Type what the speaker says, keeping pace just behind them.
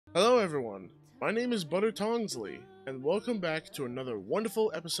Hello everyone, my name is Tongsly, and welcome back to another wonderful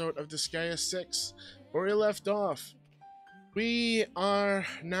episode of Disgaea 6, where we left off. We are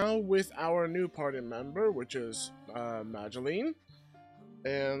now with our new party member, which is Mageline,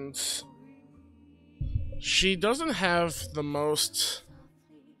 and she doesn't have the most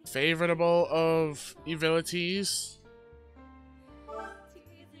favorable of abilities.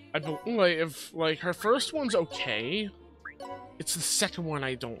 If her first one's okay, it's the second one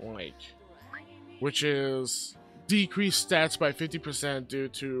I don't like, which is decreased stats by 50% due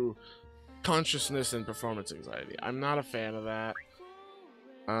to consciousness and performance anxiety. I'm not a fan of that.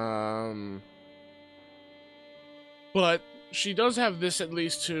 But she does have this at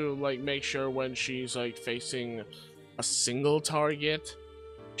least to make sure when she's facing a single target,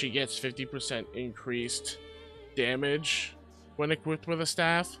 she gets 50% increased damage when equipped with a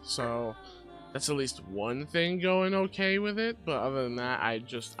staff. So that's at least one thing going okay with it. But other than that,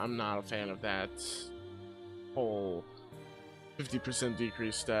 I'm not a fan of that whole 50%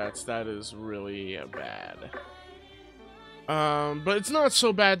 decreased stats. That is really bad. But it's not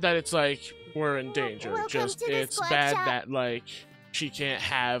so bad that it's we're in danger. It's bad that she can't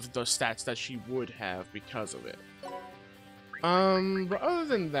have the stats that she would have because of it. But other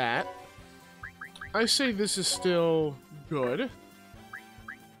than that, I say this is still good.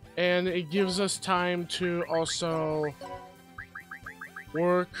 And it gives us time to also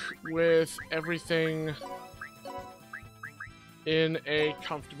work with everything in a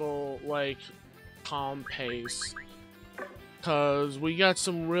comfortable, calm pace. Because we got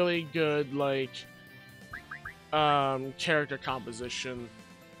some really good, character composition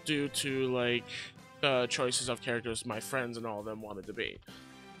due to, the choices of characters my friends and all of them wanted to be.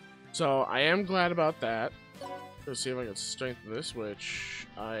 So, I am glad about that. Let's see if I can strengthen this, which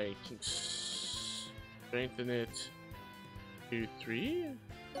I can strengthen it to 3.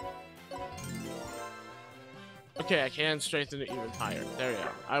 Okay, I can strengthen it even higher. There we go.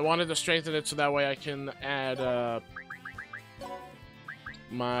 I wanted to strengthen it so that way I can add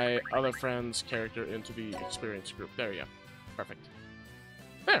my other friend's character into the experience group. There we go. Perfect.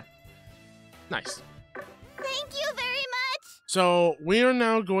 There. Nice. Thank you very much! So, we are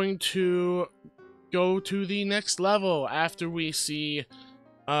now going to go to the next level after we see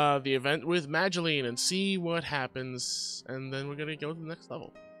the event with Mageline and see what happens. And then we're going to go to the next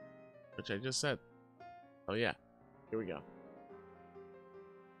level, which I just said. Oh yeah. Here we go.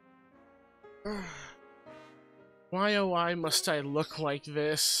 Why oh why must I look like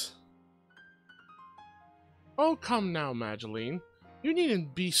this? Oh come now, Mageline. You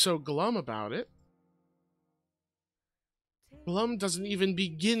needn't be so glum about it. Glum doesn't even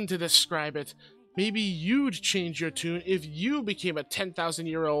begin to describe it. Maybe you'd change your tune if you became a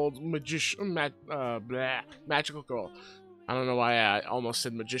 10,000-year-old magical girl. I don't know why I almost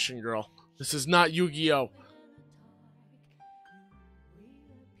said magician girl. This is not Yu-Gi-Oh!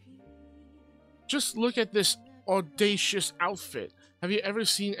 Just look at this audacious outfit. Have you ever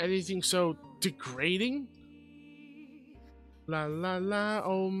seen anything so degrading? La la la,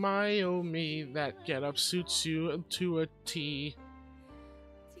 oh my, oh me, that getup suits you to a T.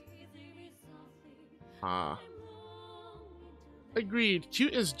 Ah. Agreed,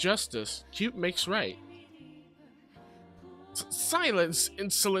 cute is justice. Cute makes right. Silence,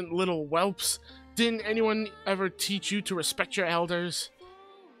 insolent little whelps. Didn't anyone ever teach you to respect your elders?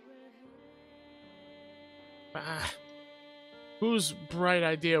 Ah, whose bright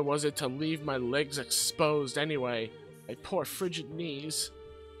idea was it to leave my legs exposed anyway? My poor frigid knees.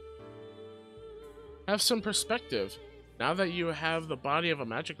 Have some perspective. Now that you have the body of a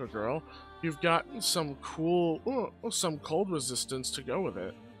magical girl, you've got some some cold resistance to go with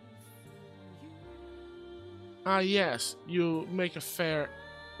it. Ah yes, you make a fair...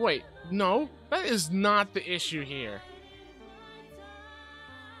 Wait, no, that is not the issue here.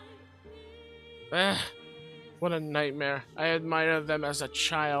 Ah. What a nightmare. I admire them as a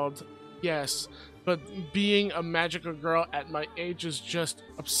child, yes, but being a magical girl at my age is just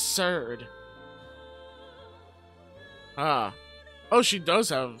absurd. Ah. Oh, she does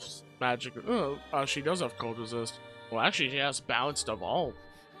have magic. She does have cold resist. Well, actually, she has balanced of all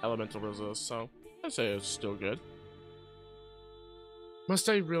elemental resist, so I'd say it's still good. Must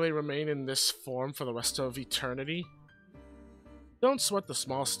I really remain in this form for the rest of eternity? Don't sweat the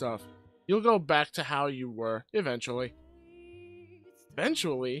small stuff. You'll go back to how you were, eventually.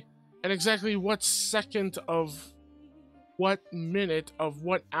 Eventually? And exactly what second of what minute of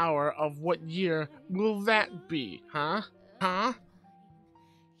what hour of what year will that be, huh? Huh?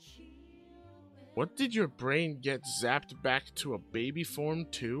 What did your brain get zapped back to a baby form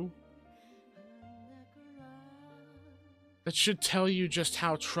too? That should tell you just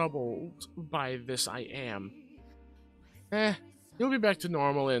how troubled by this I am. You'll be back to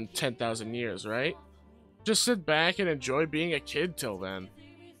normal in 10,000 years, right? Just sit back and enjoy being a kid till then.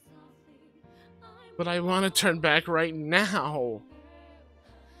 But I want to turn back right now.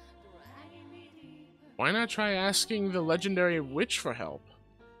 Why not try asking the legendary witch for help?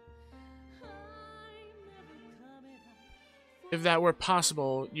 If that were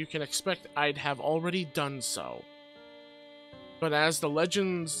possible, you can expect I'd have already done so. But as the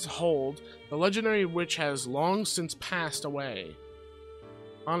legends hold, the legendary witch has long since passed away.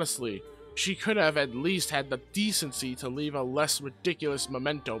 Honestly, she could have at least had the decency to leave a less ridiculous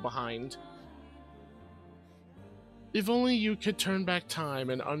memento behind. If only you could turn back time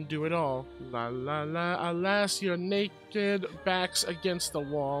and undo it all. La la la, alas, your naked backs against the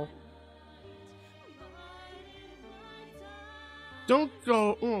wall. Don't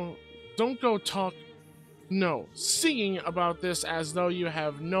go singing about this as though you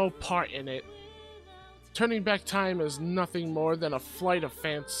have no part in it. Turning back time is nothing more than a flight of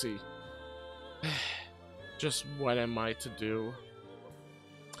fancy. Just what am I to do?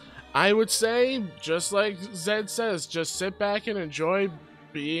 I would say, just like Zed says, just sit back and enjoy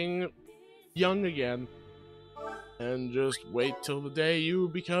being young again. And just wait till the day you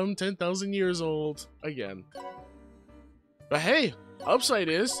become 10,000 years old again. But hey, upside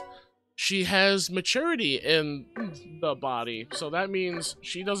is, she has maturity in the body. So that means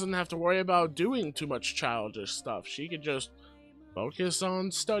she doesn't have to worry about doing too much childish stuff. She could just focus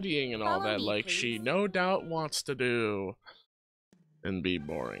on studying and all that, like she no doubt wants to do. And be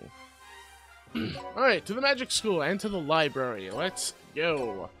boring. Alright, to the magic school and to the library. Let's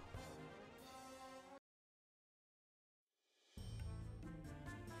go.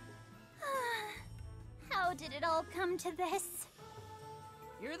 How did it all come to this?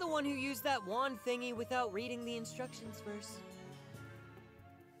 You're the one who used that wand thingy without reading the instructions first.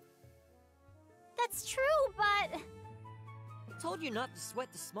 That's true, but... I told you not to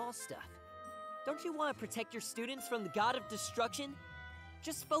sweat the small stuff. Don't you want to protect your students from the god of destruction?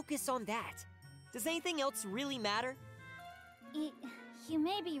 Just focus on that. Does anything else really matter? You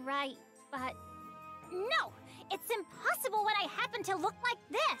may be right, but... No! It's impossible when I happen to look like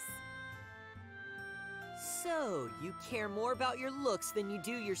this! So, you care more about your looks than you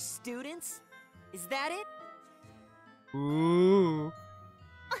do your students? Is that it? Ooh.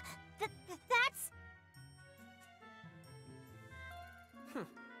 That's...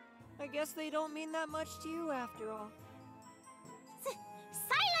 I guess they don't mean that much to you after all.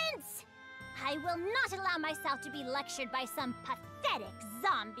 Silence! I will not allow myself to be lectured by some pathetic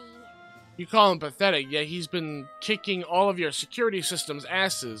zombie. You call him pathetic, yet he's been kicking all of your security system's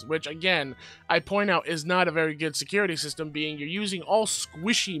asses, which, again, I point out is not a very good security system, being you're using all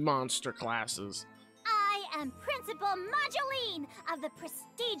squishy monster classes. I am Principal Mageline of the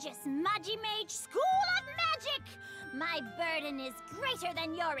prestigious Magimage School of Magic! My burden is greater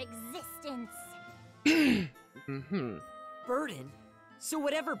than your existence. Burden? So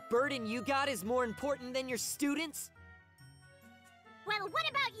whatever burden you got is more important than your students? Well, what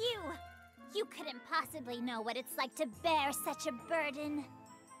about you? You couldn't possibly know what it's like to bear such a burden.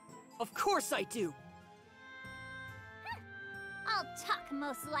 Of course I do! I'll talk,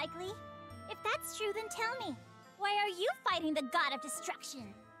 most likely. If that's true, then tell me. Why are you fighting the god of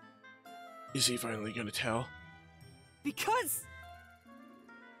destruction? Is he finally gonna tell? Because...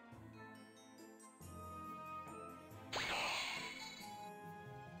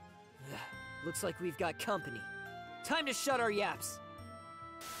 Looks like we've got company. Time to shut our yaps.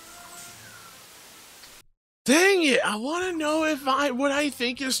 Dang it! I want to know if what I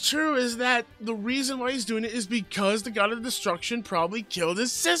think is true is that the reason why he's doing it is because the god of destruction probably killed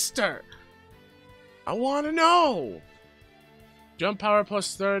his sister. I want to know. Jump power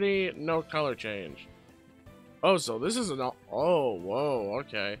plus 30, no color change. Oh, so this is an oh, whoa,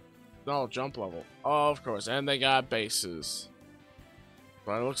 okay. No, jump level. Oh, of course, and they got bases.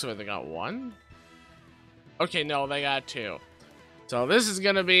 But it looks like they got one? Okay, no, they got two. So this is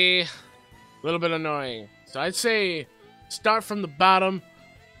gonna be a little bit annoying. So I'd say start from the bottom,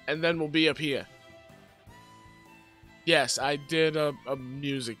 and then we'll be up here. Yes, I did a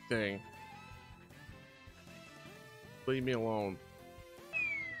music thing. Leave me alone.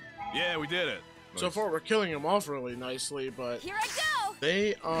 Yeah, we did it. So far, we're killing them off really nicely, but Here I go!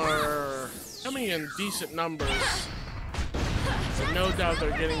 they are coming in decent numbers. And no doubt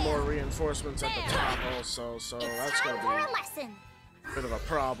they're getting more reinforcements at the top also, so that's Time gonna for be a lesson. a bit of a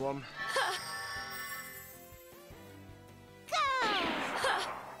problem. Go!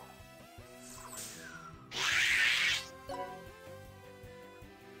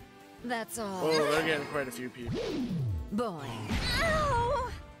 That's all. Oh, they're getting quite a few people. boy. Ow!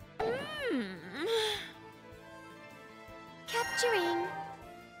 Capturing.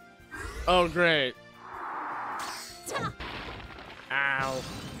 Oh, great. Ta. Ow.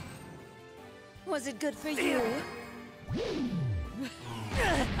 Was it good for you?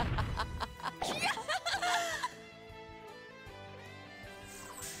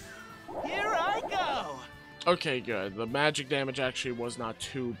 Here I go! Okay, good. The magic damage actually was not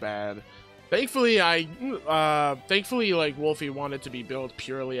too bad. Thankfully, like, Wolfie wanted to be built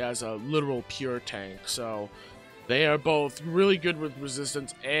purely as a literal pure tank, so they are both really good with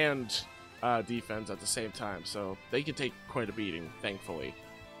resistance and defense at the same time, so they can take quite a beating, thankfully.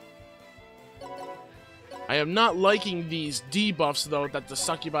 I am not liking these debuffs, though, that the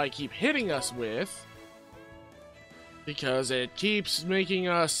succubi keep hitting us with, because it keeps making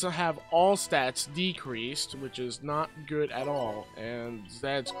us have all stats decreased, which is not good at all, and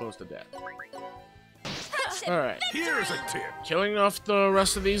Zed's close to death. Alright, Here's a tip. killing off the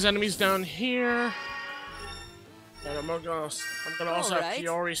rest of these enemies down here. And I'm gonna also have Alright.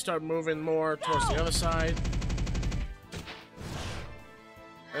 Fiori start moving more towards the other side.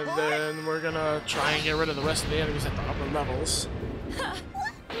 And then we're gonna try and get rid of the rest of the enemies at the upper levels.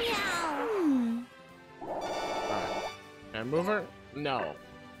 Alright. Can I move her? No.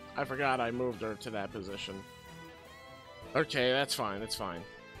 I forgot I moved her to that position. Okay, that's fine, that's fine.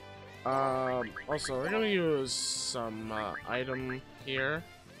 Also, we're gonna use some item here.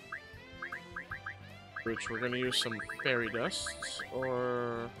 Which we're gonna use some fairy dust,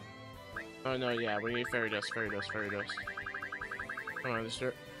 or... Oh no, yeah, we need fairy dust, fairy dust, fairy dust. Come on,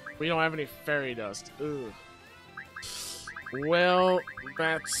 we don't have any fairy dust. Ooh. Well,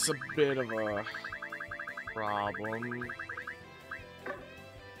 that's a bit of a problem.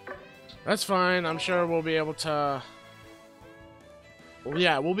 That's fine, I'm sure we'll be able to... Well,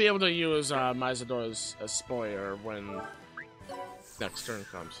 yeah, we'll be able to use Mizador's Spoiler when next turn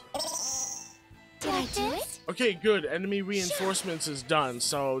comes. Did I do it? Okay, good. Enemy reinforcements is done,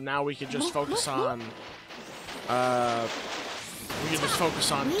 so now we can just focus on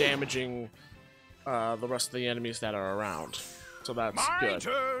damaging the rest of the enemies that are around. So that's My good.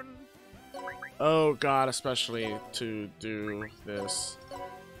 turn. Oh god, especially to do this.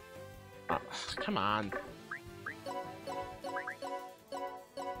 Come on.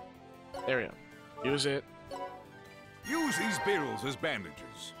 There we go. Use it. Use these barrels as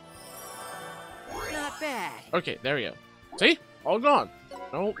bandages. Not bad. Okay, there we go. See? All gone.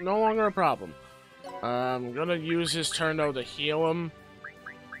 No longer a problem. I'm gonna use his turn though to heal him.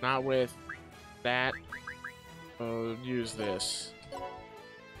 Not with that. I'll use this.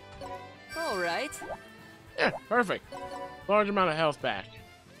 Alright. Yeah, perfect. Large amount of health back.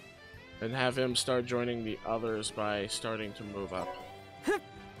 And have him start joining the others by starting to move up.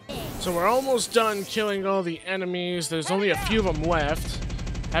 So we're almost done killing all the enemies. There's only a few of them left.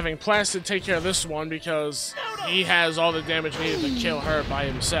 Having Placid take care of this one because he has all the damage needed to kill her by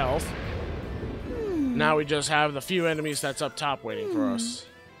himself. Now we just have the few enemies that's up top waiting for us.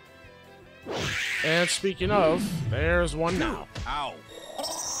 And speaking of, there's one now. Ow.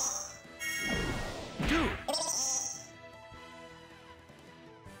 Dude.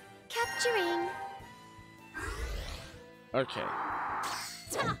 Capturing. Okay.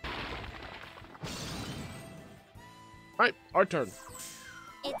 Ta. Alright, our turn.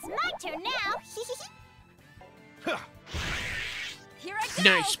 It's my turn now. Ha. Here I go.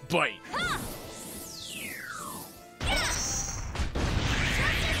 Nice bite. Ha. Justice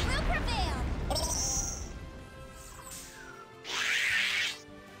will prevail.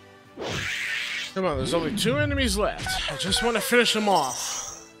 Come on, there's only 2 enemies left. I just want to finish them off.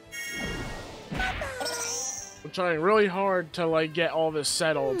 I'm trying really hard to like get all this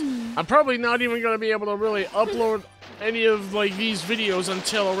settled. I'm probably not even going to be able to really upload any of like these videos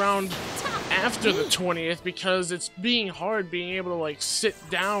until around after the 20th because it's being hard being able to like sit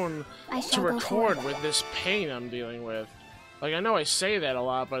down I to shall go record forth. with this pain I'm dealing with. Like, I know I say that a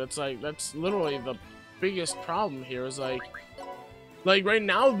lot, but it's like that's literally the biggest problem here is like right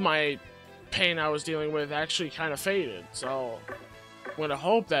now my pain I was dealing with actually kind of faded, so I'm gonna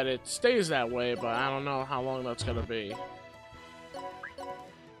hope that it stays that way, but I don't know how long that's gonna be.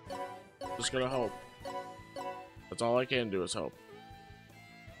 Just gonna hope. That's all I can do is hope.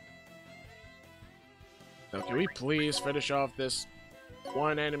 Now, can we please finish off this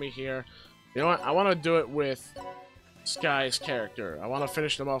one enemy here? You know what? I want to do it with Sky's character. I want to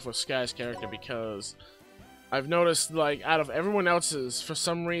finish them off with Sky's character because I've noticed, like, out of everyone else's, for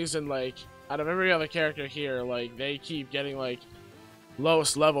some reason, like, out of every other character here, like, they keep getting, like,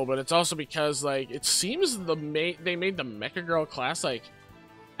 lowest level, but it's also because, like, it seems they made the Mecha Girl class, like,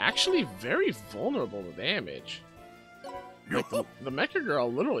 actually very vulnerable to damage. The Mecha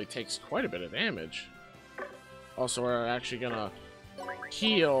Girl literally takes quite a bit of damage. Also, we're actually gonna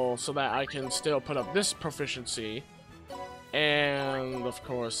heal so that I can still put up this proficiency. And, of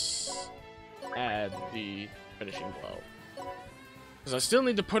course, add the finishing blow. Because I still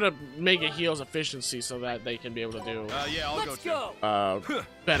need to put up Mega Heal's efficiency so that they can be able to do Yeah, I'll Let's go.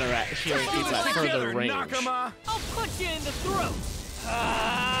 better at healing people at further range. Nakama. I'll punch you in the throat.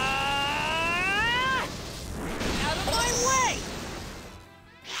 Out of my way!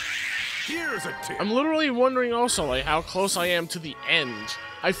 Here's a tip. I'm literally wondering also like how close I am to the end.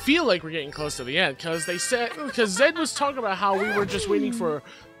 I feel like we're getting close to the end because Zed was talking about how we were just waiting for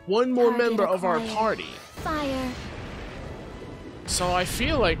one more member of our party. Fire. So I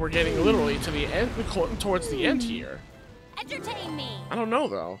feel like we're getting literally to the end, towards the end here. Entertain me. I don't know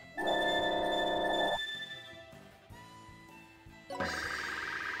though.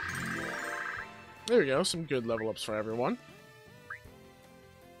 There we go, some good level ups for everyone.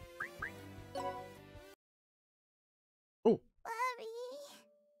 Oh. Bubby.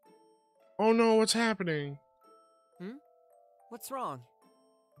 Oh no, what's happening? What's wrong?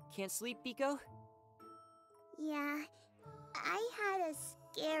 Can't sleep, Biko? Yeah, I had a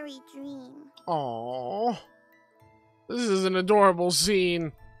scary dream. Aww. This is an adorable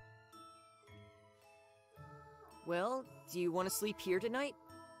scene. Well, do you want to sleep here tonight?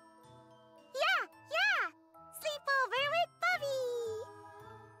 Yeah! Sleep over with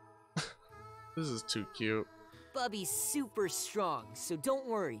Bubby! This is too cute. Bubby's super strong, so don't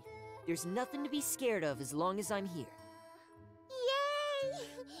worry. There's nothing to be scared of as long as I'm here. Yay!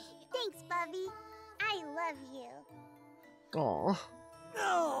 Thanks, Bubby. I love you. Aww.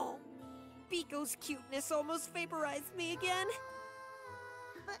 No! Biko's cuteness almost vaporized me again.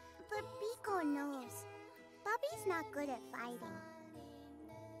 But Biko knows. Bubby's not good at fighting.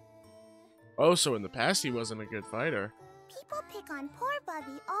 Oh, so in the past he wasn't a good fighter. People pick on poor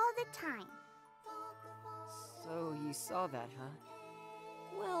Bubby all the time. So you saw that,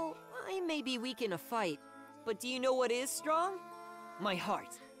 huh? Well, I may be weak in a fight, but do you know what is strong? My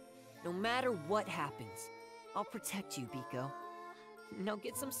heart. No matter what happens, I'll protect you, Biko. Now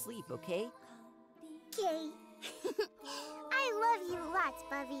get some sleep, okay? Okay. I love you lots,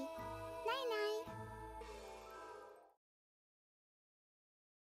 Bubby. Night-night.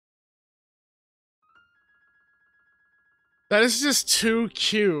 That is just too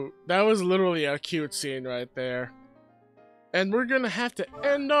cute. That was literally a cute scene right there. And we're gonna have to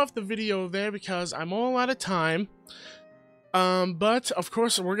end off the video there because I'm all out of time. But of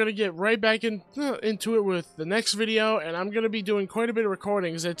course we're gonna get right back into it with the next video, and I'm gonna be doing quite a bit of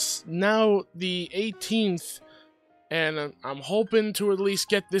recordings. It's now the 18th, and I'm hoping to at least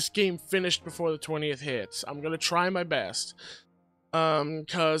get this game finished before the 20th hits. I'm gonna try my best.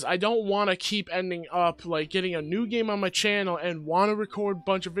 Cause I don't want to keep ending up like getting a new game on my channel and want to record a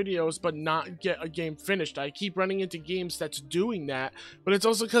bunch of videos but not get a game finished. I keep running into games that's doing that, but it's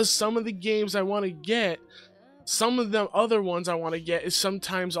also because some of the games I want to get, some of the other ones I want to get is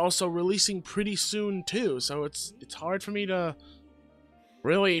sometimes also releasing pretty soon too, so it's hard for me to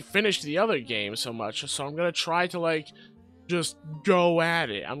really finish the other games so much. So I'm gonna try to like just go at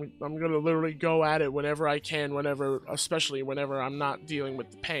it. I'm gonna literally go at it whenever I can, especially whenever I'm not dealing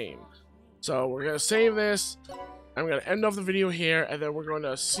with the pain. So we're gonna save this. I'm gonna end off the video here, and then we're going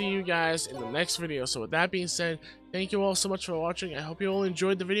to see you guys in the next video. So with that being said, thank you all so much for watching. I hope you all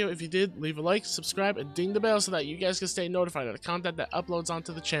enjoyed the video. If you did, leave a like, subscribe, and ding the bell so that you guys can stay notified of the content that uploads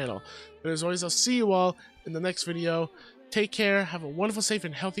onto the channel. But as always, I'll see you all in the next video. Take care, have a wonderful, safe,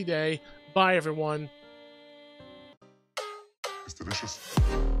 and healthy day. Bye, everyone. It's delicious.